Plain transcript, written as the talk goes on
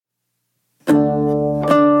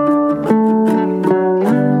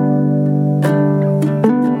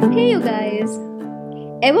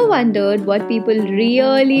Ever wondered what people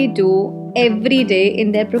really do every day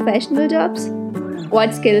in their professional jobs?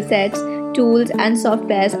 What skill sets, tools, and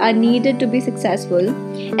softwares are needed to be successful?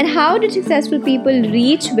 And how did successful people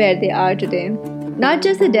reach where they are today? Not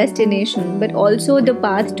just the destination, but also the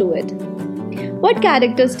path to it. What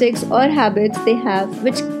characteristics or habits they have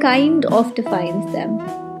which kind of defines them?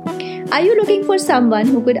 Are you looking for someone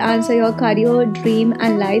who could answer your career, dream,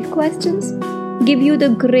 and life questions? Give you the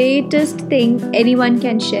greatest thing anyone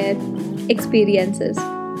can share, experiences.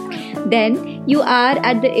 Then you are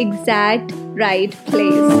at the exact right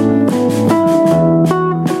place.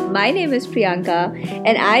 My name is Priyanka,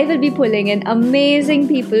 and I will be pulling in amazing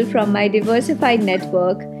people from my diversified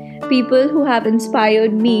network, people who have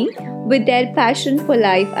inspired me with their passion for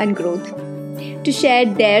life and growth, to share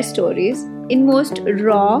their stories in most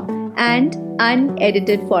raw and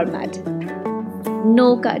unedited format.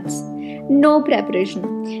 No cuts, no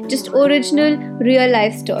preparation, just original real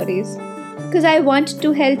life stories. Because I want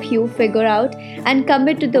to help you figure out and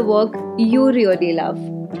commit to the work you really love.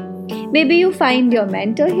 Maybe you find your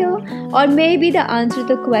mentor here, or maybe the answer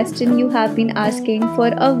to the question you have been asking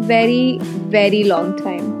for a very, very long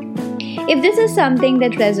time. If this is something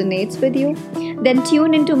that resonates with you, then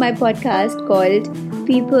tune into my podcast called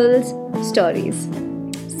People's Stories.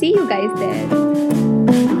 See you guys there.